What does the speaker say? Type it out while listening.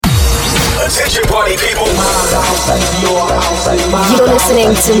Attention party people. You're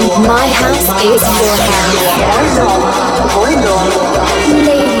listening to My House is Your House.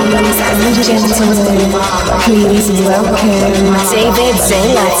 Ladies and gentlemen, please welcome David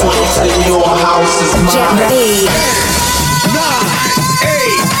Zailati. Your house is mine. Get ready. 9,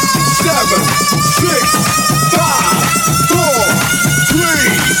 8, 7, 6, 5, 4,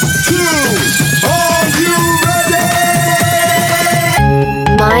 3, 2. Are you ready?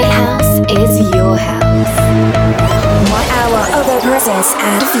 My house is your house. 1 hour of the present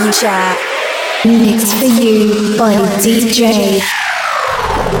and future. Mixed for you by DJ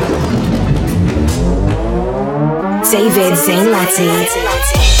David Zailati.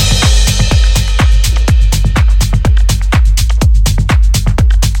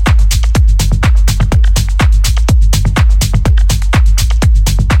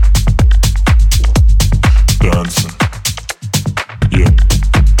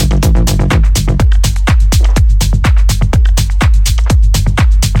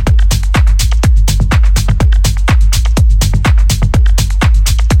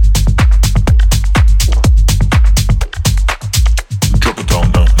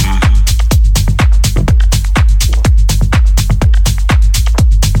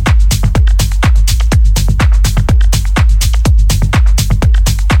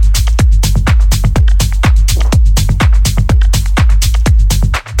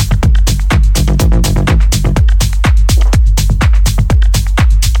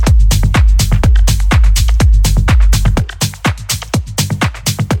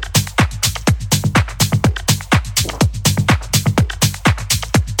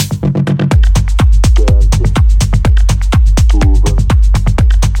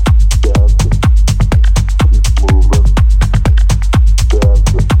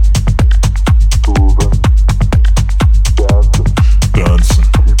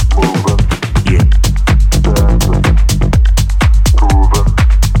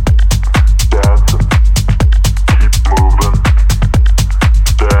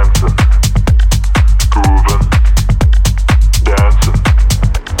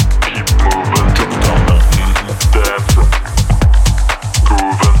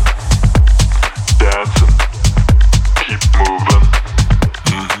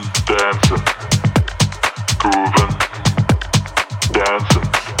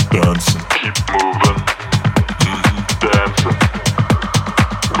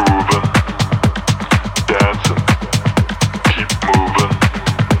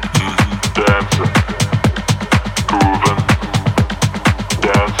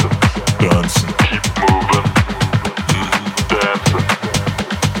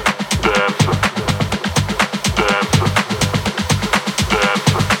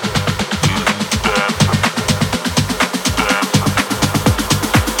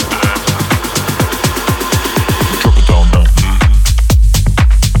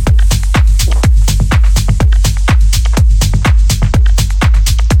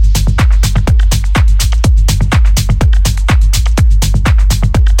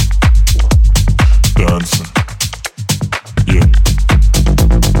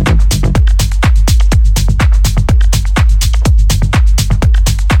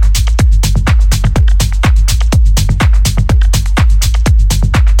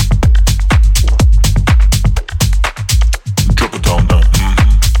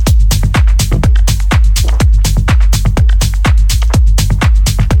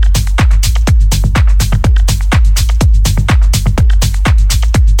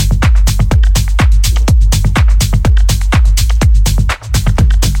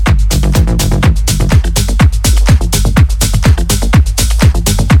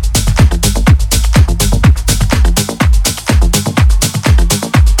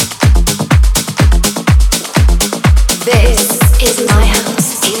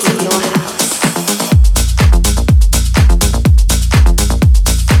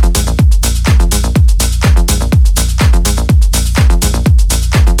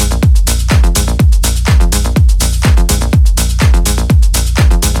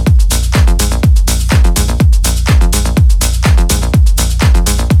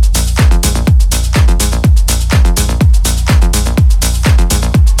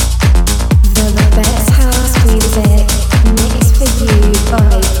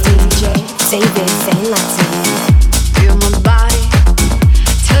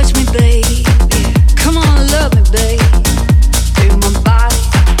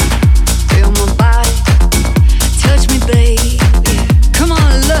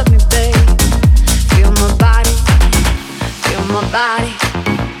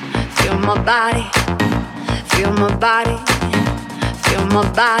 body, feel my body, feel my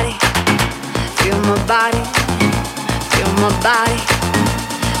body, feel my body, feel my body,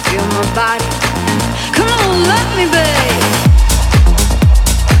 feel my body. Come on, love me, babe.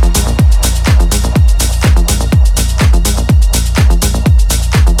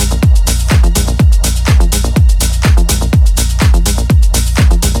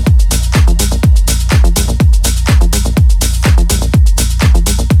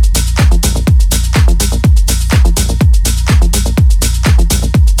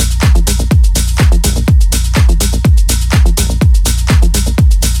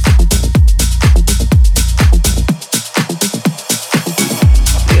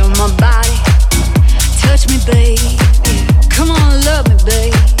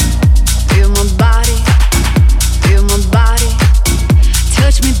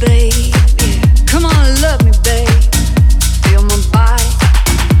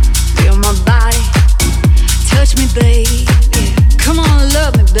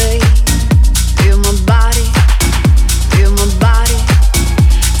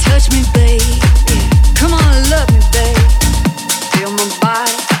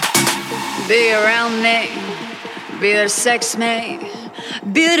 Sex me,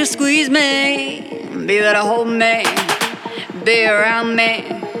 be there to squeeze me, be there to hold me, be around me,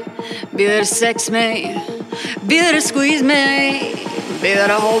 be there to sex me, be there to squeeze me, be there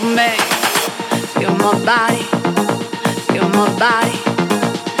to hold me. Feel my body, feel my body,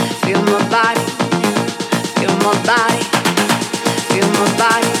 feel my body, feel my body, feel my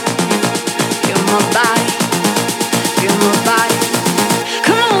body, feel my body, feel my body.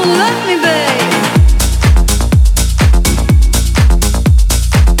 Come on, love me, babe.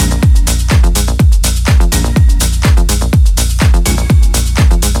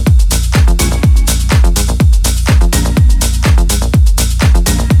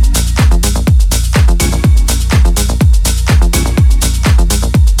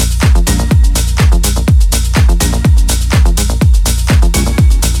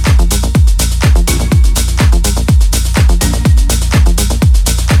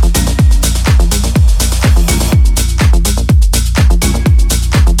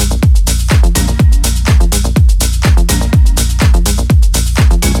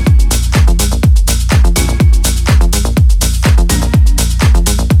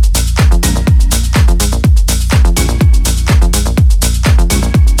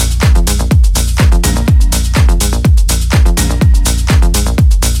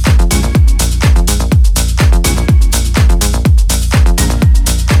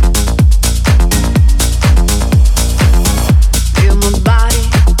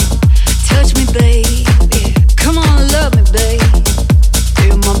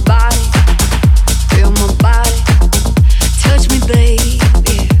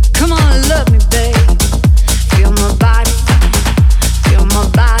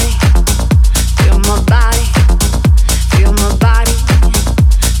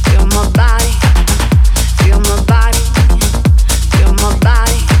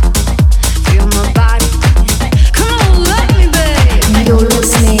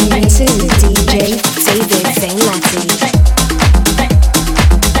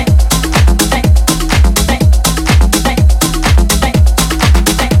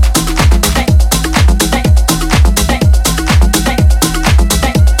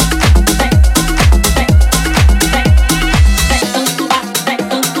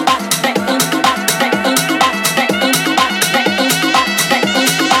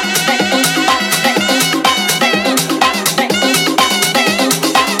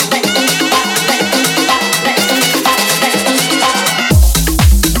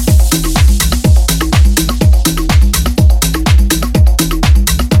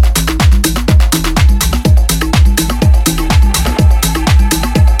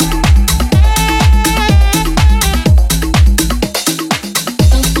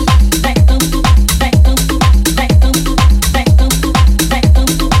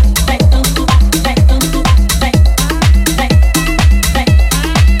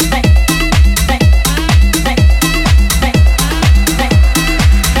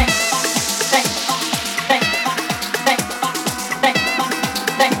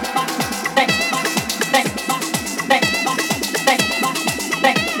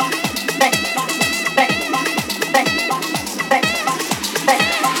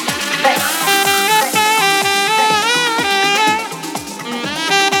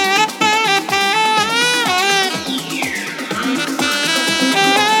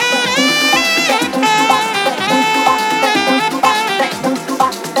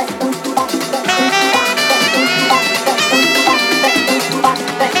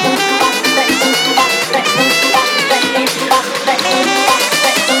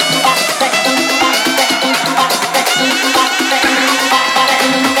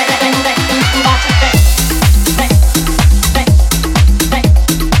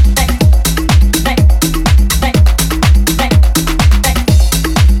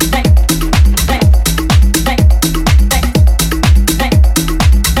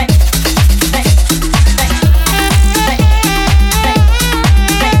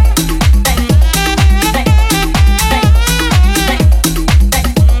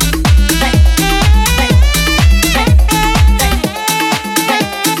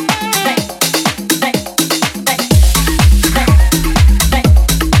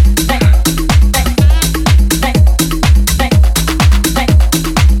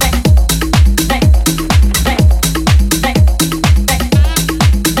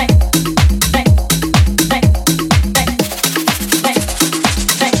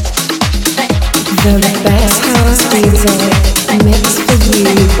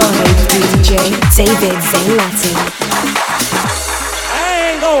 DJ David Zainlati.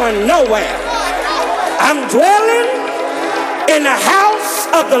 I ain't going nowhere. I'm dwelling in the house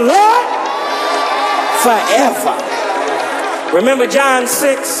of the Lord forever. Remember John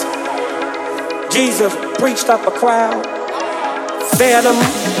 6? Jesus preached up a crowd, fed them,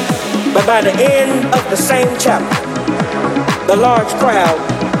 but by the end of the same chapter, the large crowd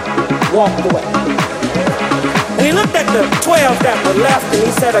walked away. And he looked at the 12 that were left and he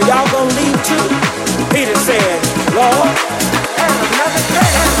said, are y'all gonna leave too? Peter said, Lord, and another day,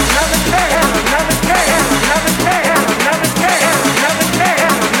 and another day, and another day, and another day, and another day, and another day,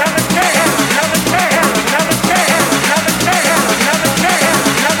 and another day, and another day, and another day, and another day, and another day, and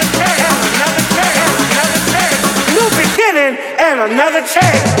another day, and another day, and another day. New beginning and another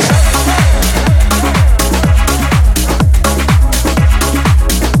change.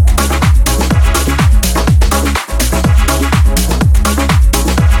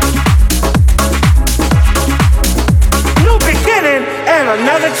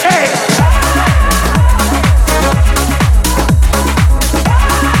 Another change.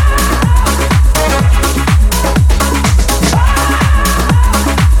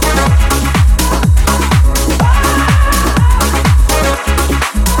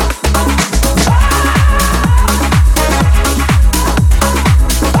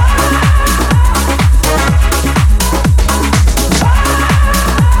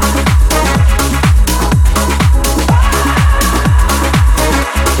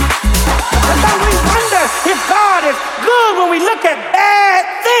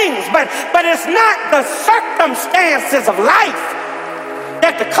 But it's not the circumstances of life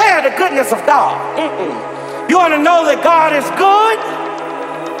that declare the goodness of God. You want to know that God is good?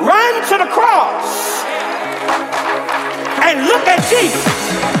 Run to the cross and look at Jesus.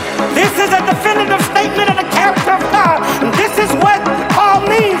 This is a definitive statement of the character of God. And this is what Paul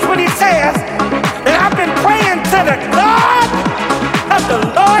means when he says that I've been praying to the God of the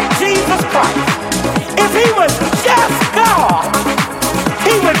Lord Jesus Christ. If he was just God,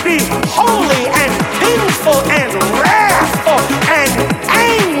 he would be holy and vengeful and wrathful and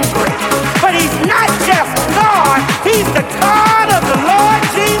angry. But he's not just God, he's the God of the Lord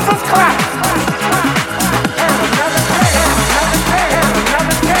Jesus Christ. And another day, another day,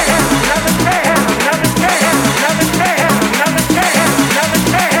 another day, another day, another day, another day, another day, another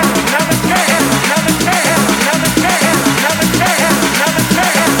day, another day, another day, another day, another day, another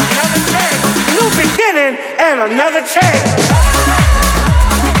day, another day. New beginning and another change.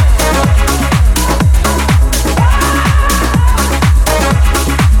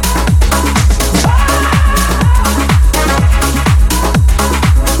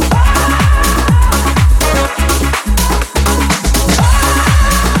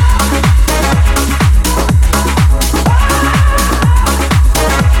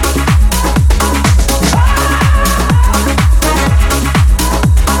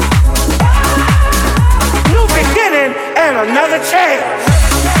 Another change.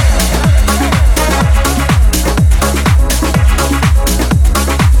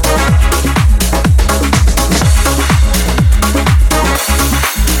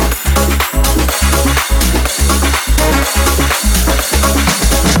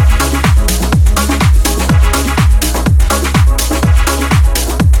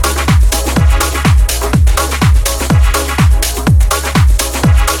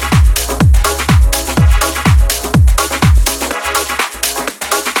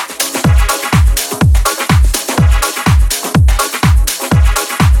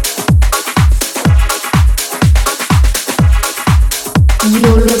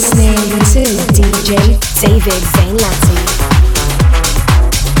 You're listening to DJ David Zainlati.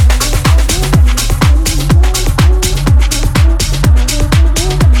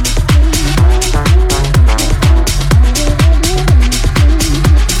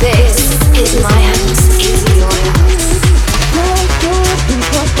 This is my house, is your house.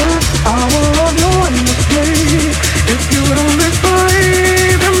 I will love you endlessly. If you don't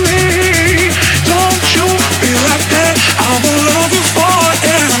believe in me, don't you be like that. I will love you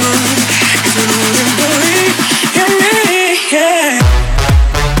forever. If you don't believe in me.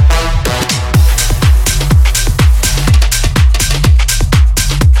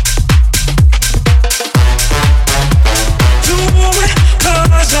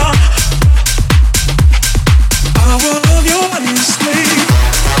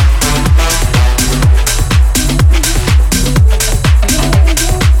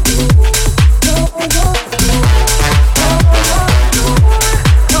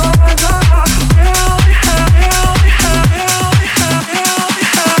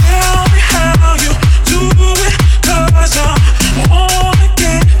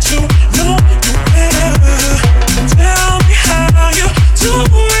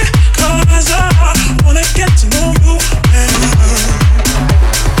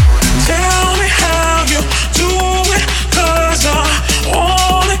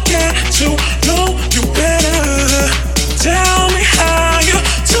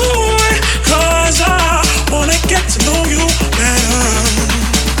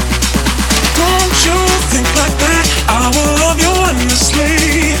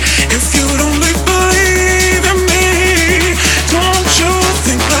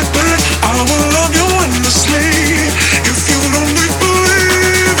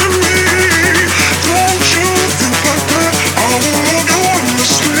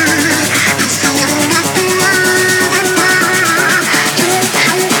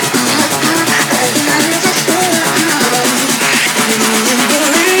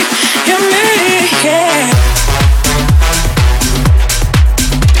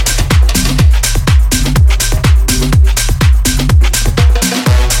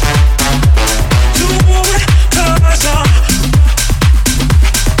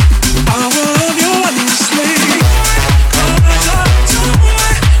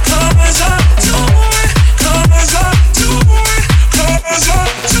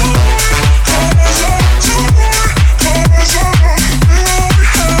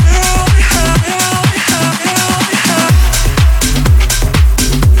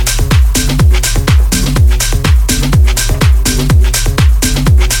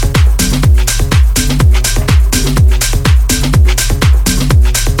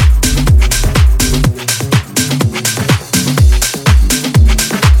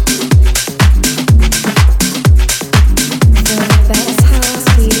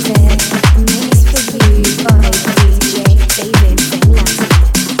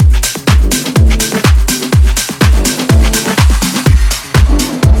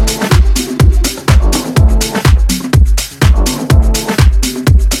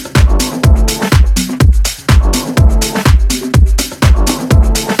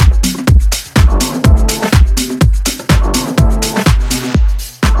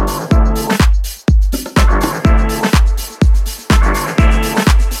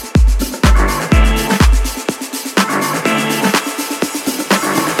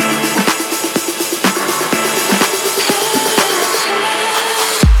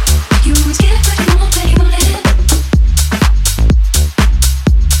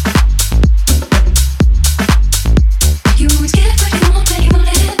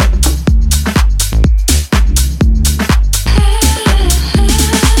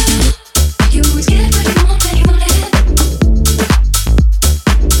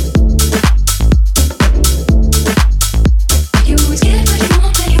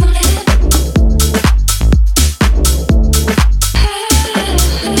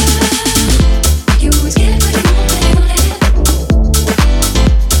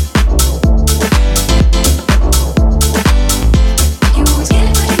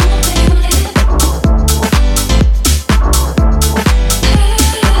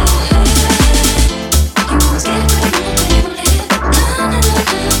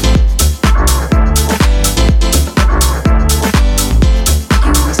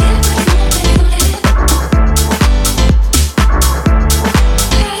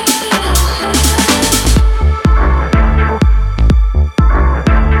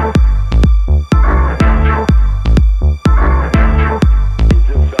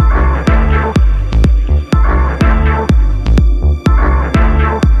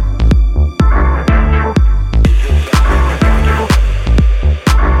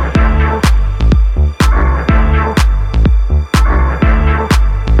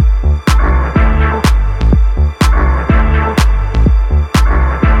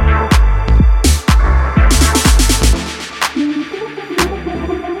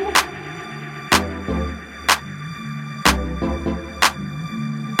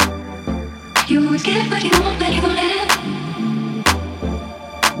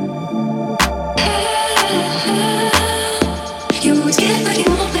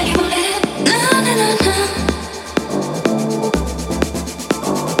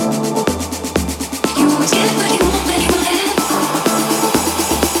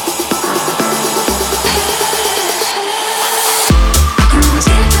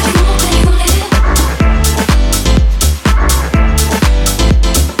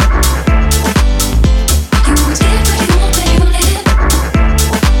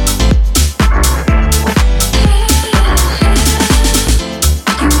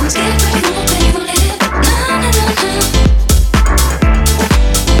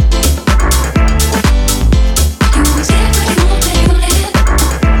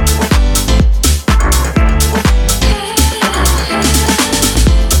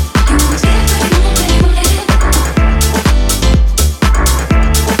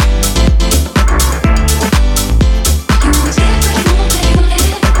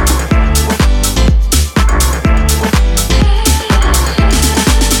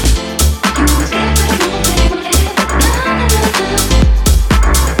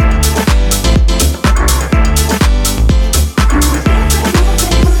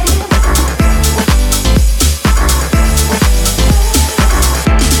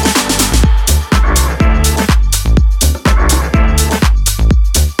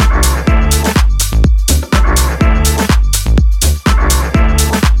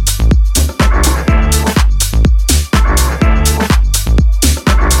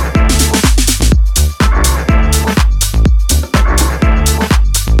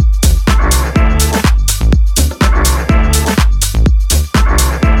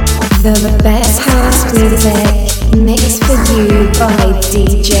 The best house music mixed for you by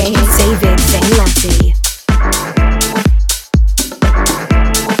DJ David Benlati.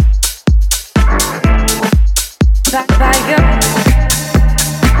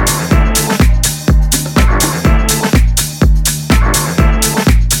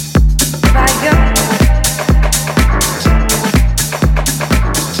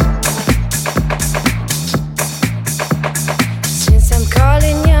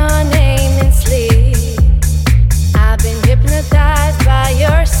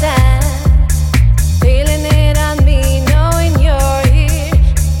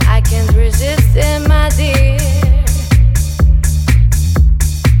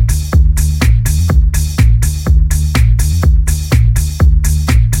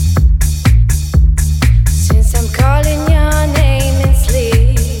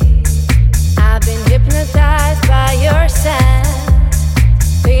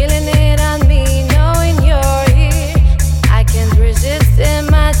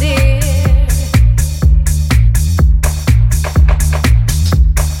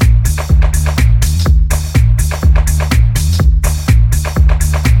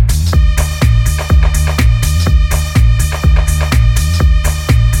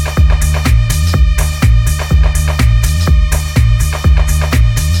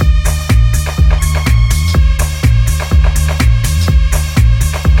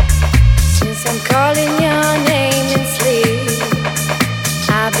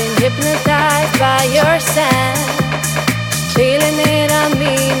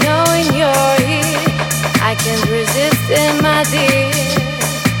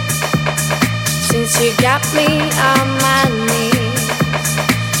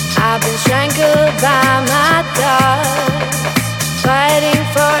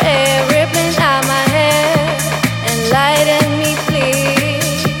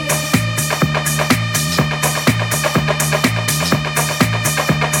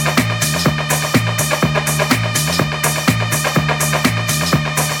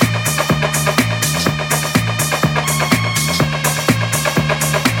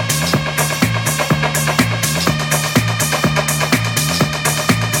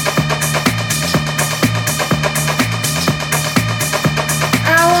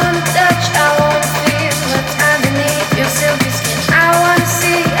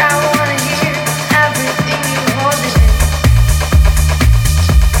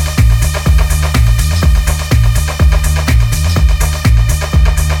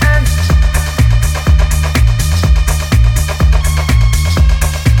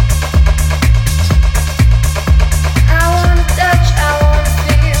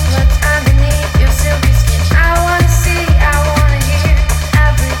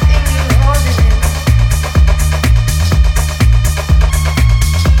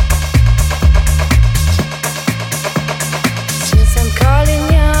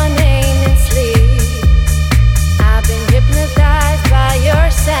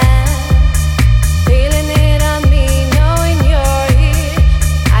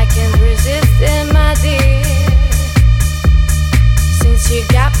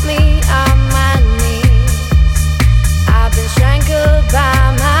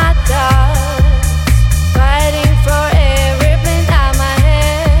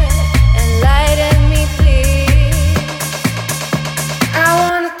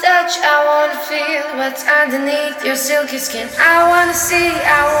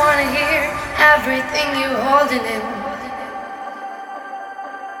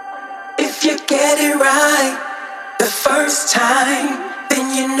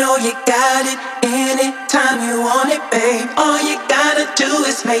 All you gotta do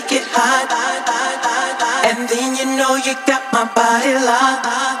is make it hot, and then you know you got my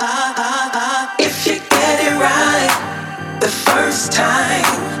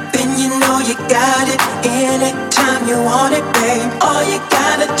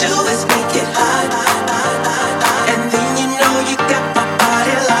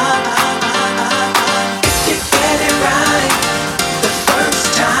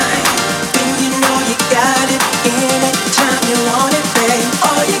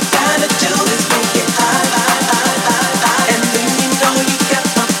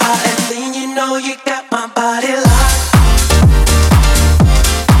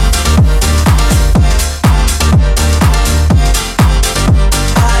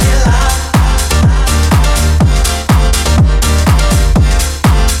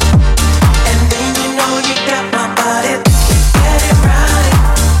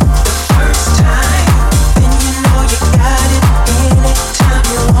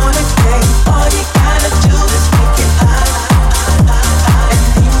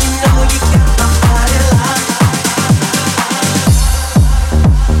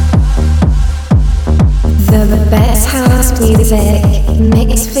music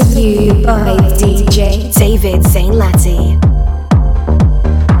mixed for you by DJ David Zainlati.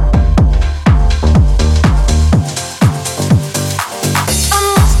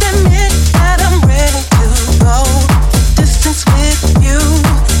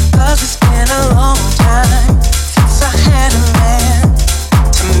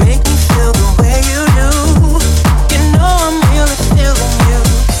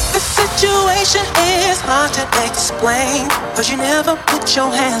 Cause you never put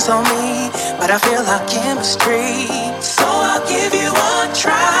your hands on me, but I feel our chemistry. So I'll give you one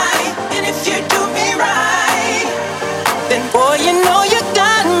try, and if you do me right, then boy, you know you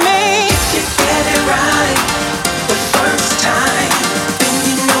got me. If you get it right the first time, then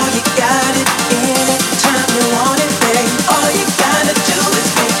you know you got it anytime you want it, babe. All you gotta do is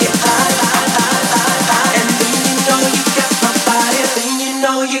make it hot, hot, hot, hot, hot. And then you know you got my body, then you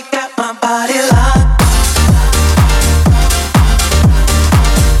know you got my body locked.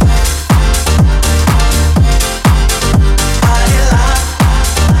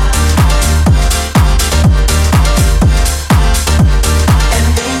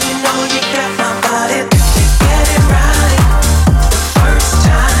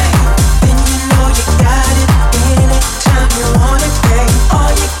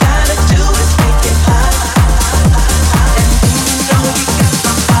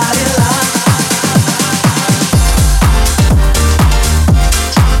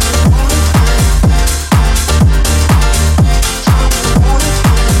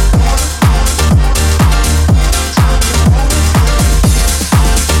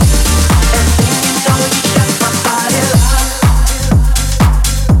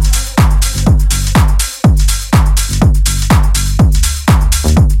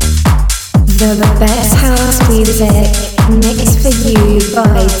 The best house music mixed for you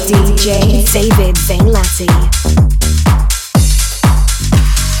by DJ David Zainlati.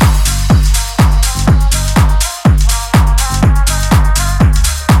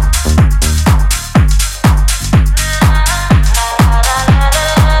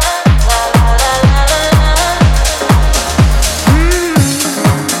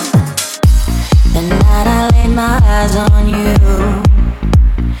 The night I laid my eyes on you,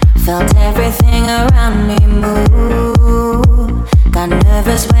 felt everything around me move. Got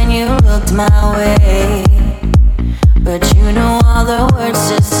nervous when you looked my way, but you know all the words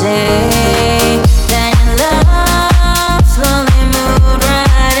to say. Then your love slowly moved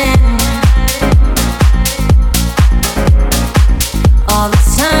right in. All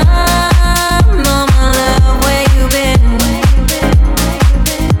this time, oh my love, where you been?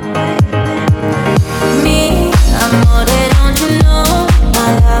 Me, I'm more than don't you know. My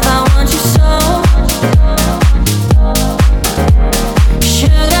love, I want you so.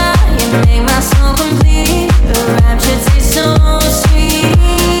 Sugar, you make my soul complete. The rapture tastes so sweet.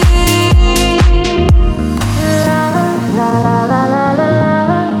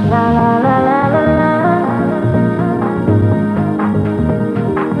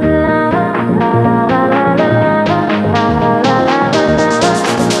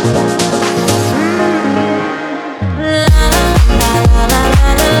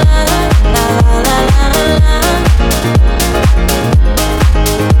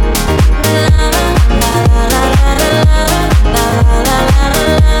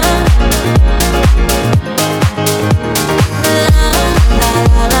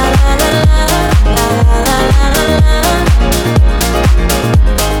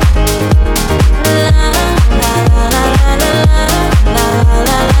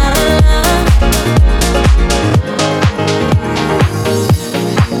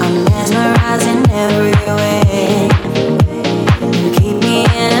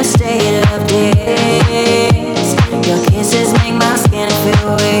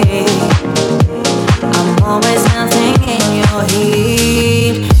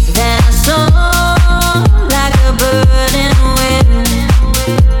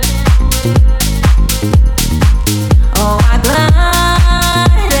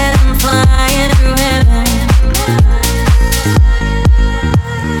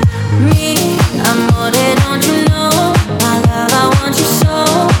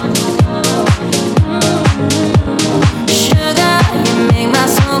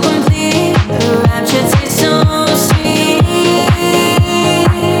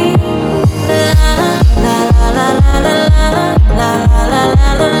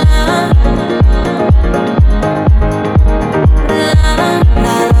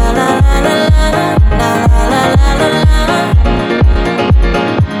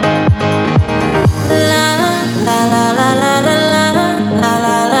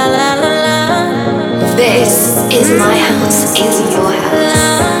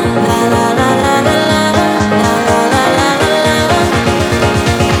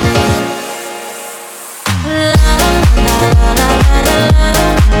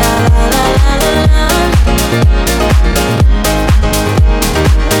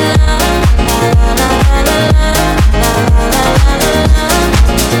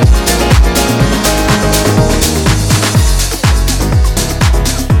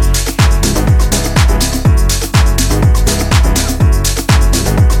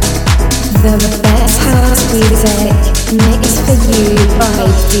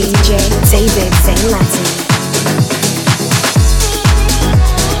 DJ David Zaylati.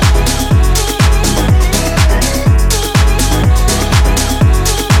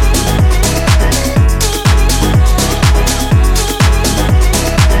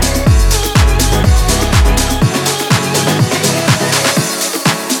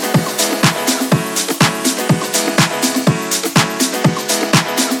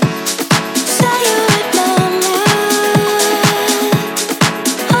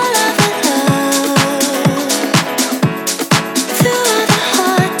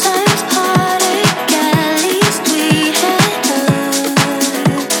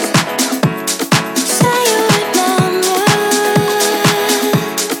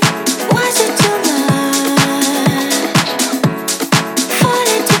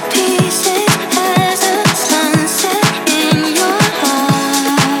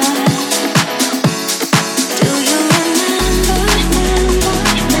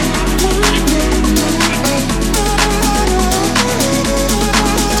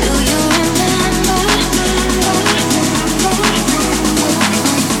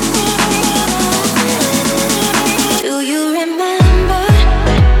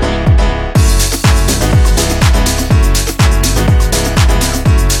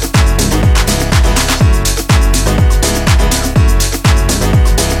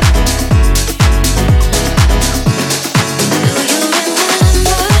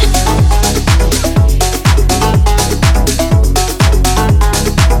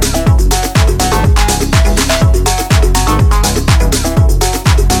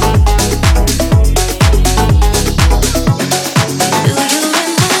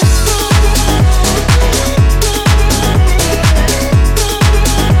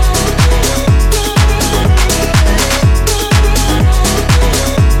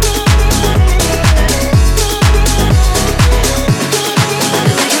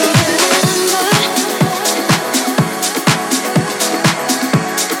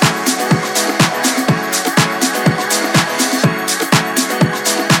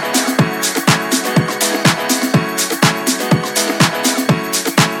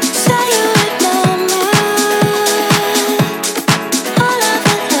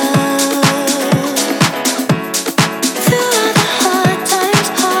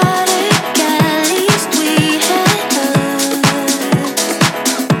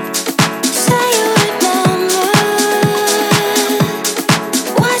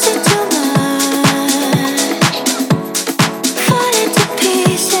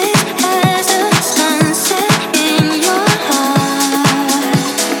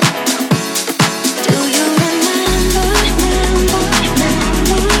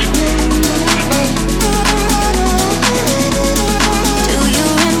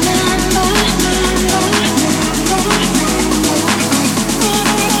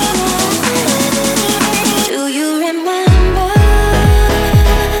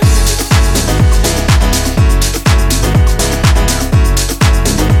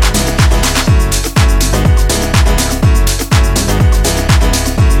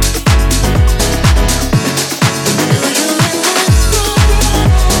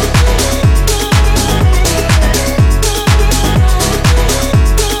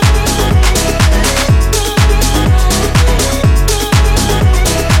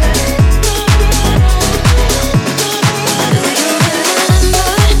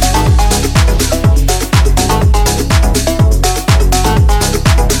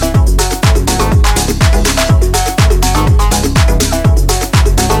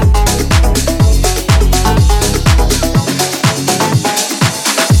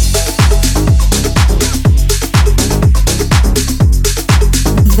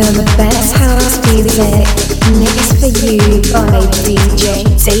 The best house music mixed for you by DJ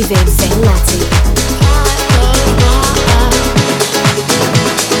David Zaylati.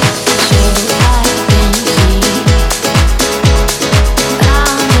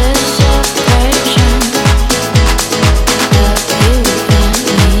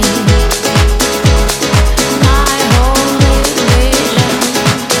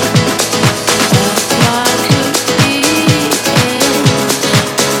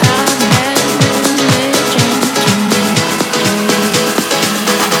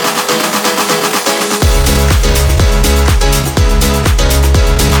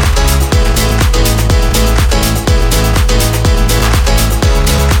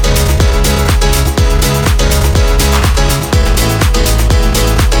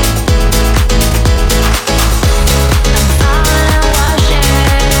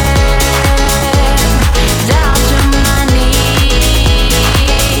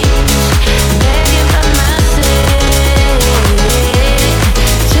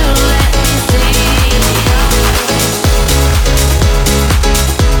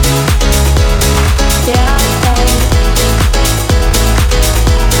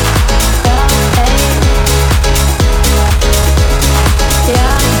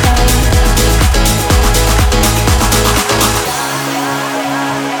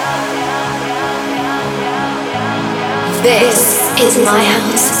 This is my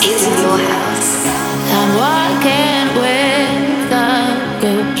house, is your house. I'm walking with the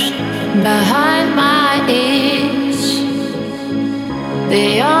ghost behind my ears.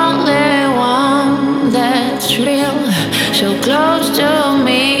 The only one that's real, so close to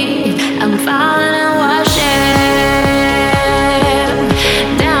me. I'm falling and washing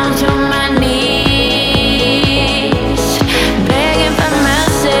down to my knees, begging for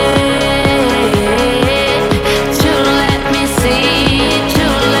mercy.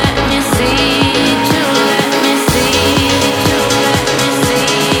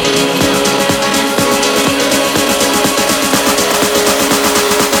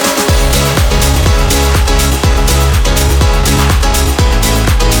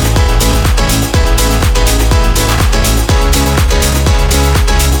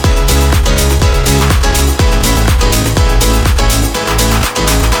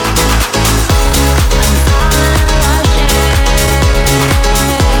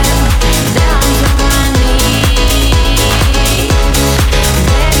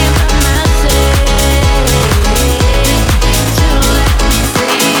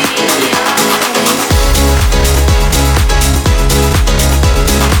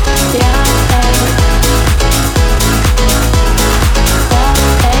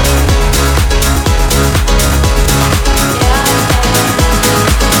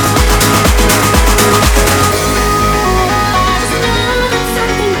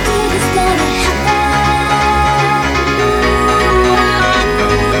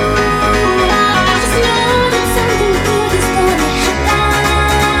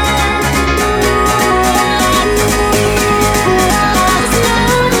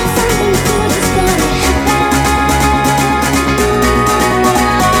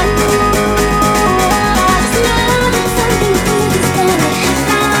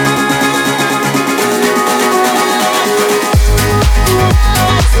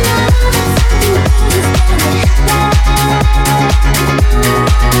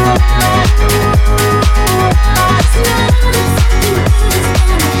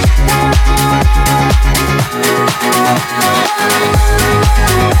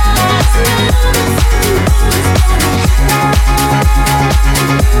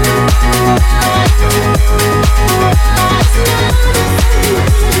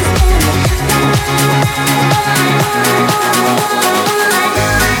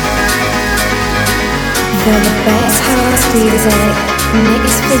 For the best house music,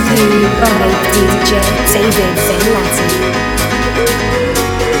 mixed for you by DJ David Finlatti.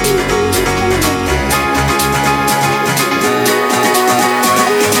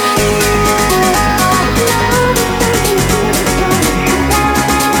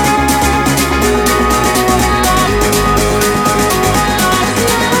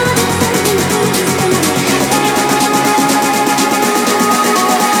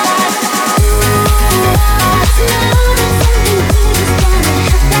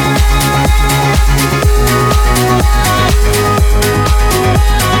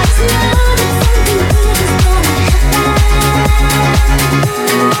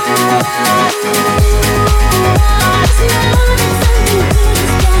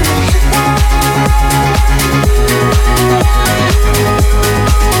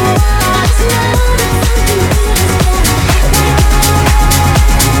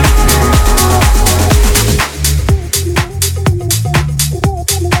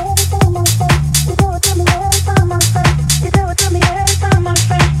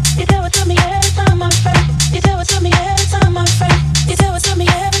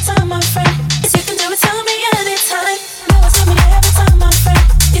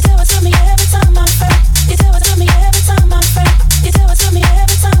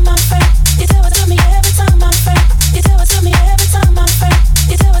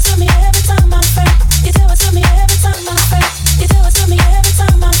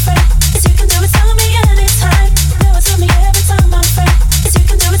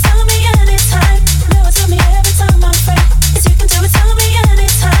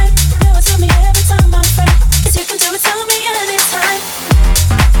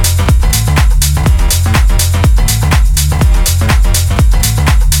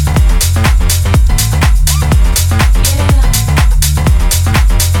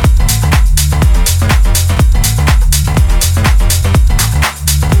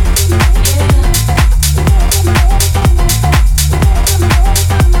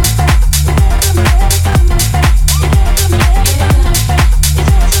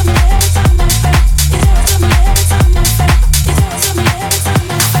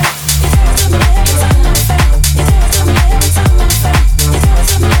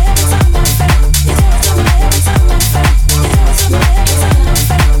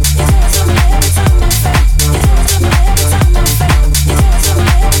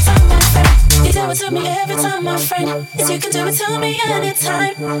 tell my friend is you can do it to me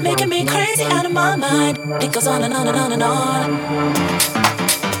anytime, making me crazy out of my mind. It goes on and on and on and on.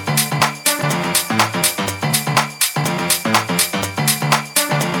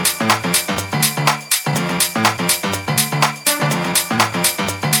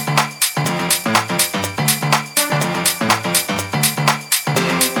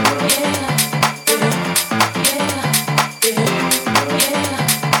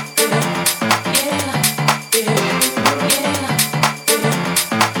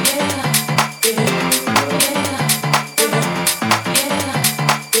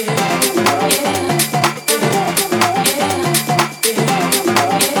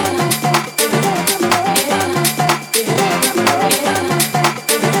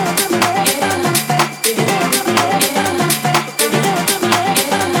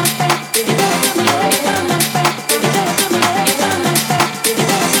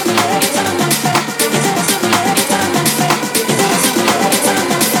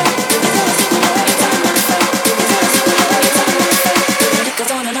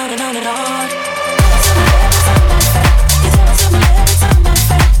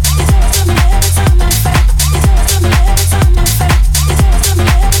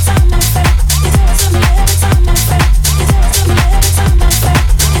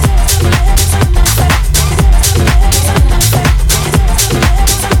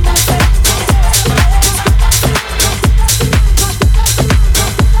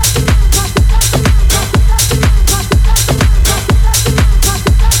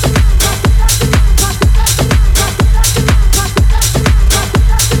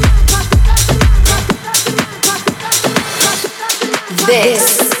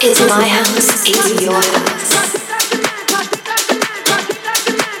 This is my house, is your house.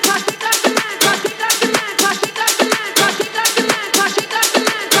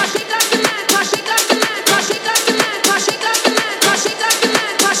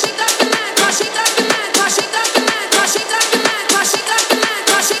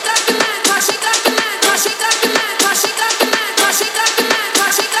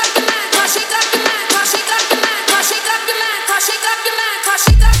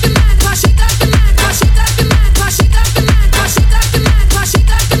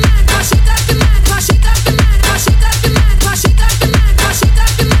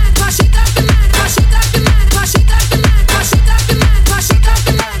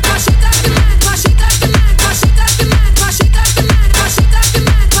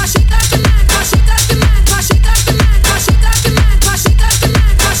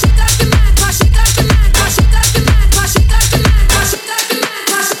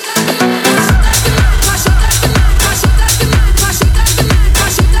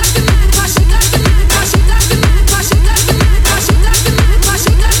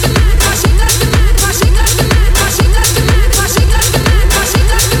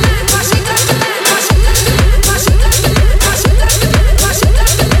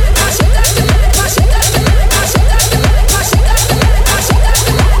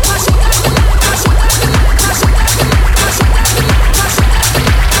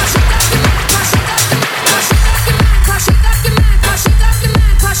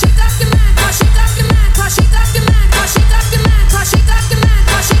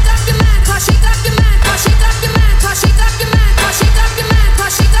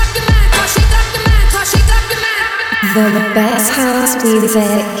 The best house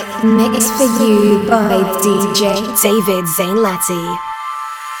music mixed for you by DJ David Zainlati.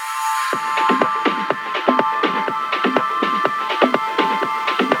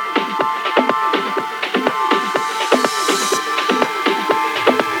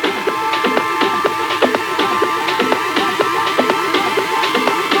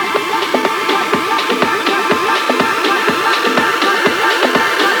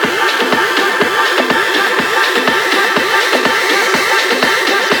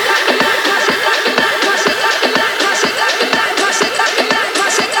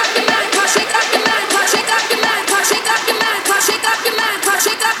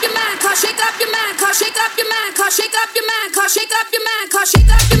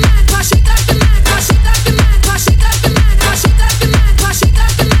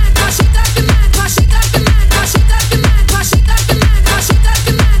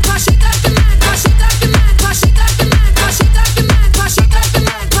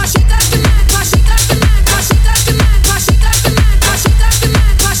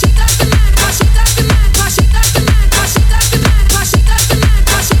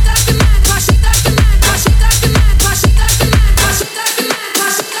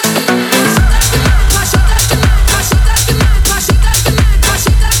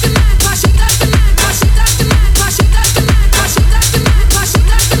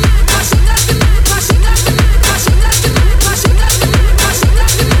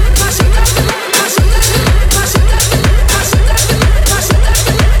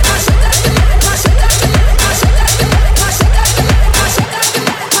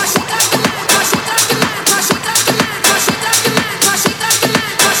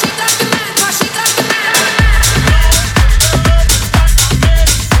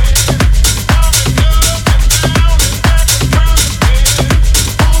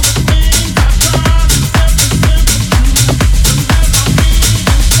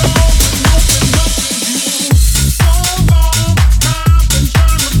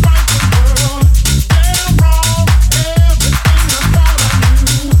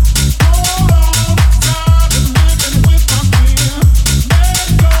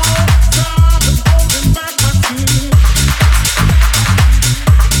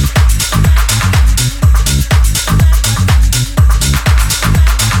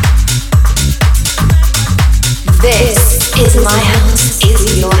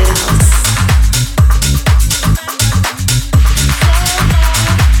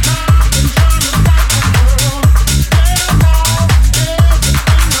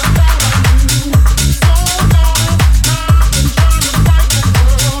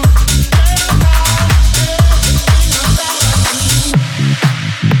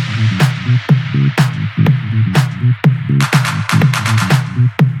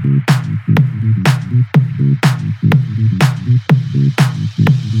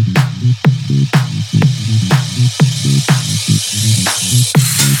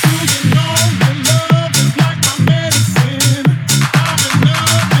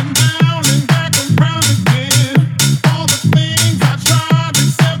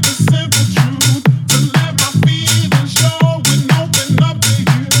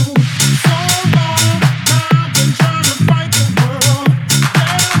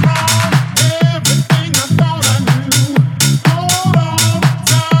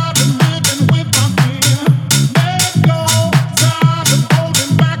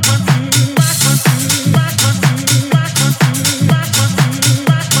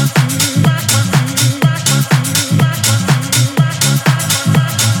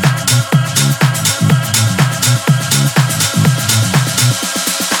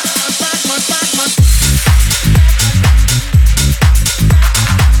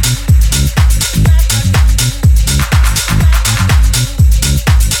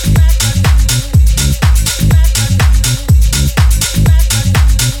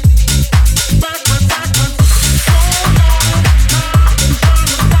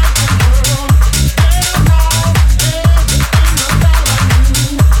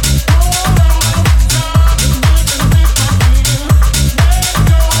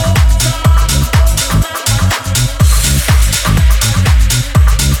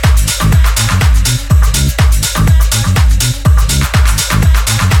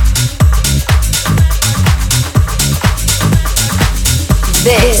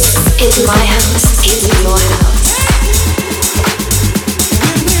 This is my house, is your house.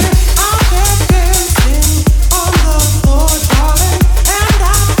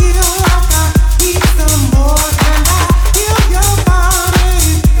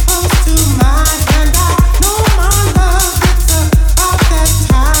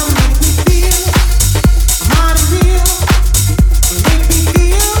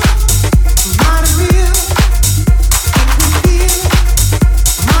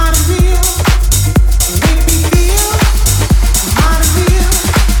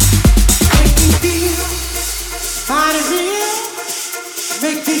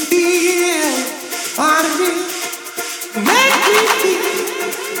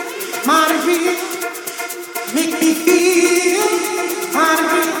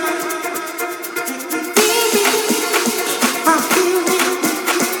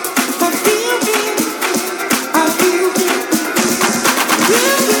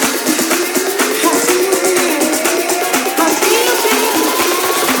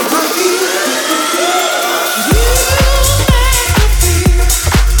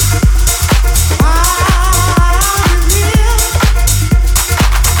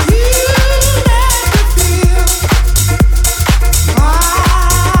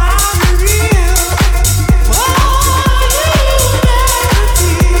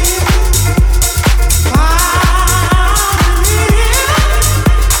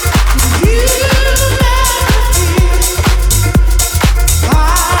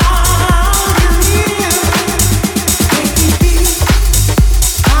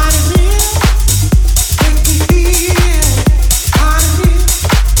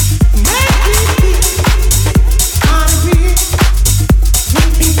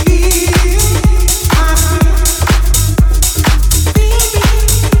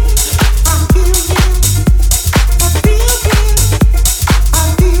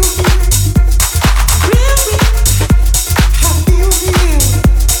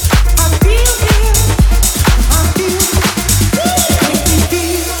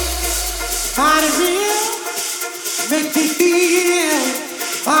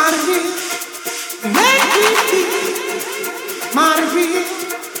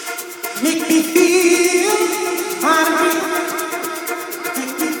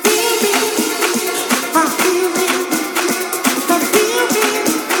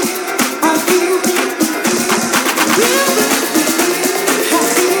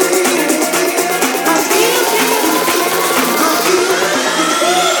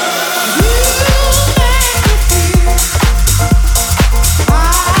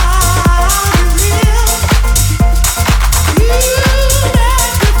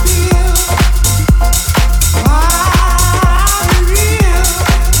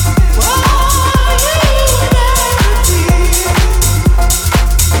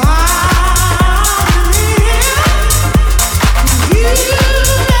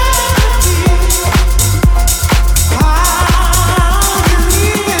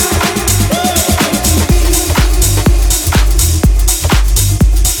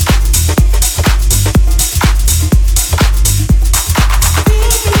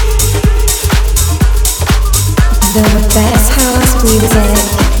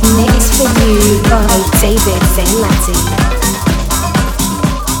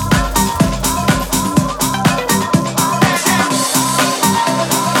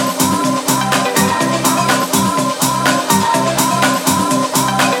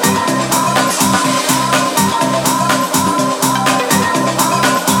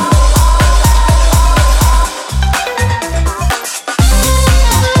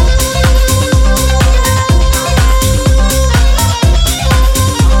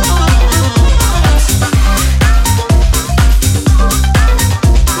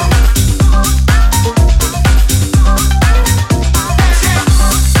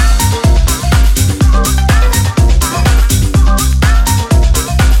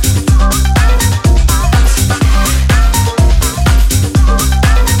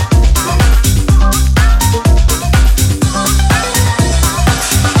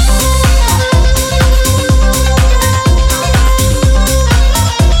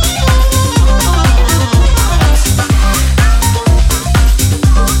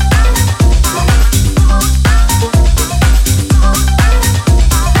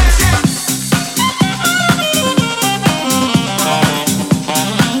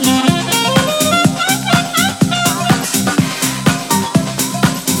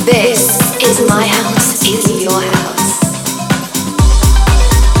 My house is your house.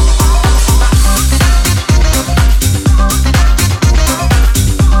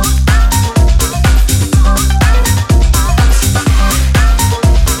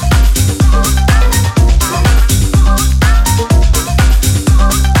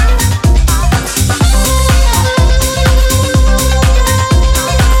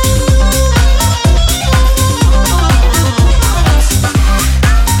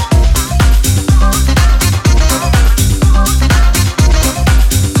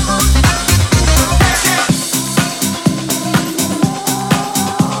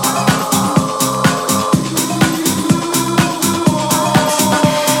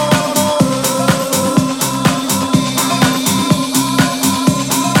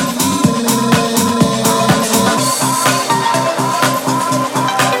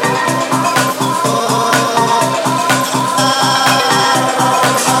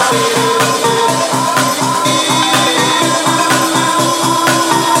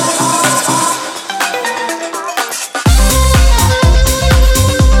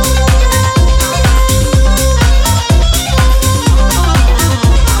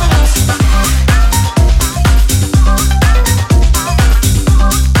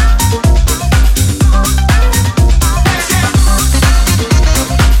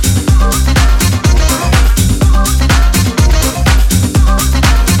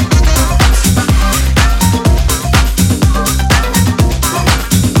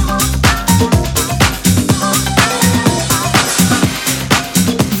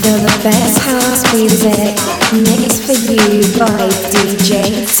 best house music, mixed for you by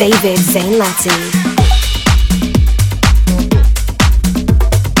DJ David Zainlati.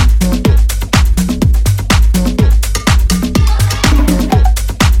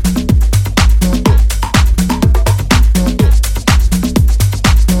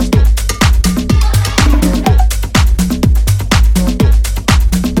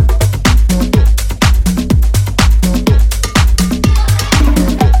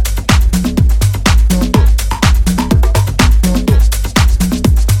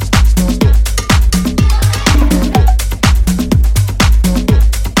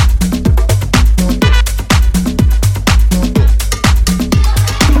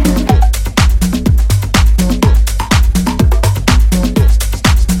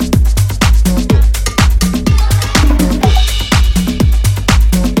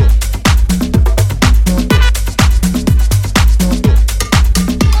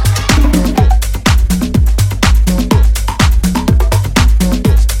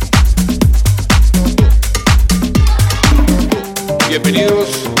 Bienvenidos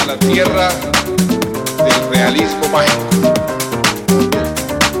a la tierra del realismo mágico.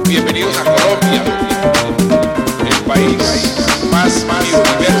 Bienvenidos a Colombia, el país más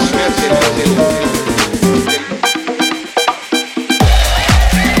biodiverso del mundo.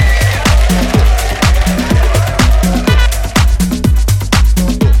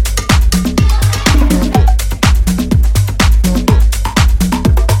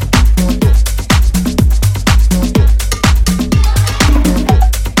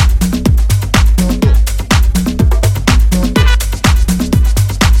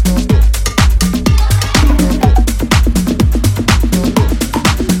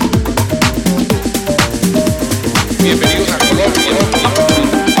 Bienvenidos a Colombia.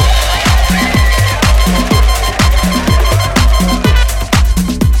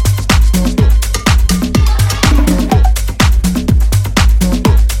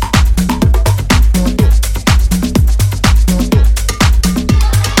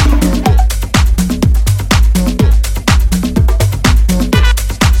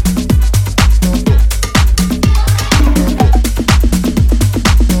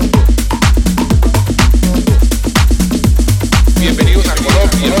 Bienvenidos a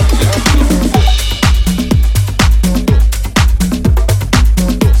Colombia.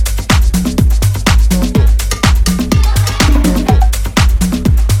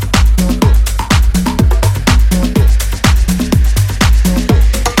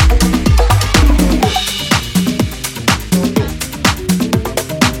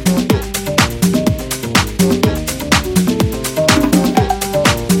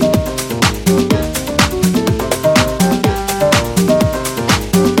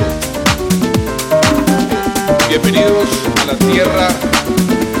 Bienvenidos a la tierra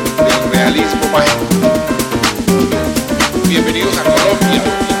del realismo mágico. Bienvenidos a Colombia,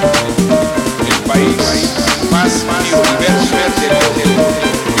 el país más biodiverso del mundo.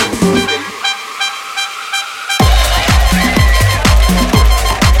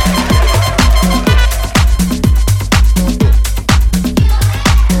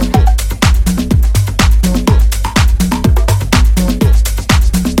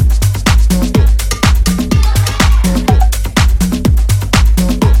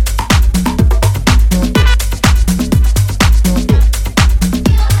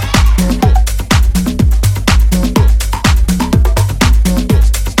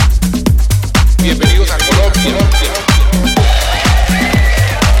 Bienvenidos a Colombia.